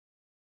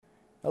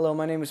Hello,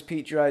 my name is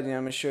Pete Dryden and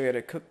I'm going to show you how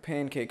to cook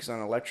pancakes on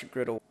an electric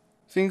griddle.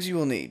 Things you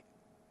will need: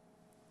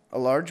 a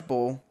large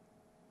bowl,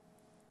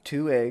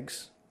 2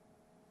 eggs,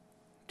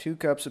 2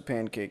 cups of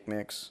pancake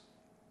mix,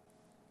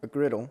 a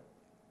griddle,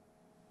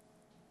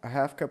 a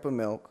half cup of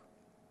milk,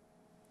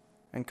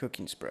 and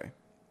cooking spray.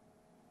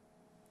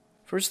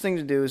 First thing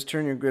to do is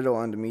turn your griddle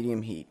on to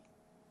medium heat,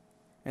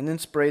 and then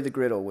spray the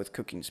griddle with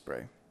cooking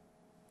spray.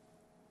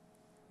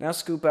 Now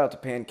scoop out the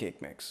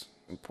pancake mix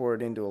and pour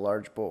it into a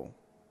large bowl.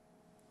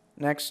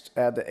 Next,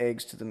 add the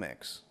eggs to the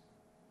mix.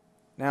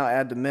 Now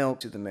add the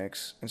milk to the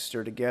mix and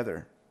stir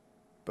together,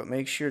 but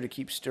make sure to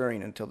keep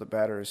stirring until the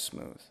batter is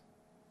smooth.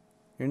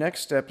 Your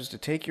next step is to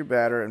take your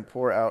batter and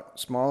pour out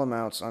small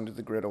amounts onto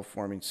the griddle,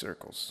 forming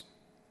circles.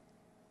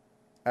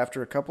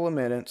 After a couple of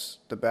minutes,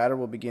 the batter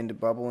will begin to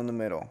bubble in the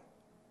middle.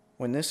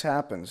 When this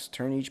happens,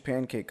 turn each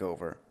pancake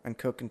over and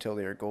cook until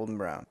they are golden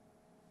brown.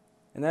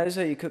 And that is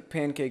how you cook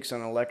pancakes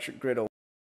on an electric griddle.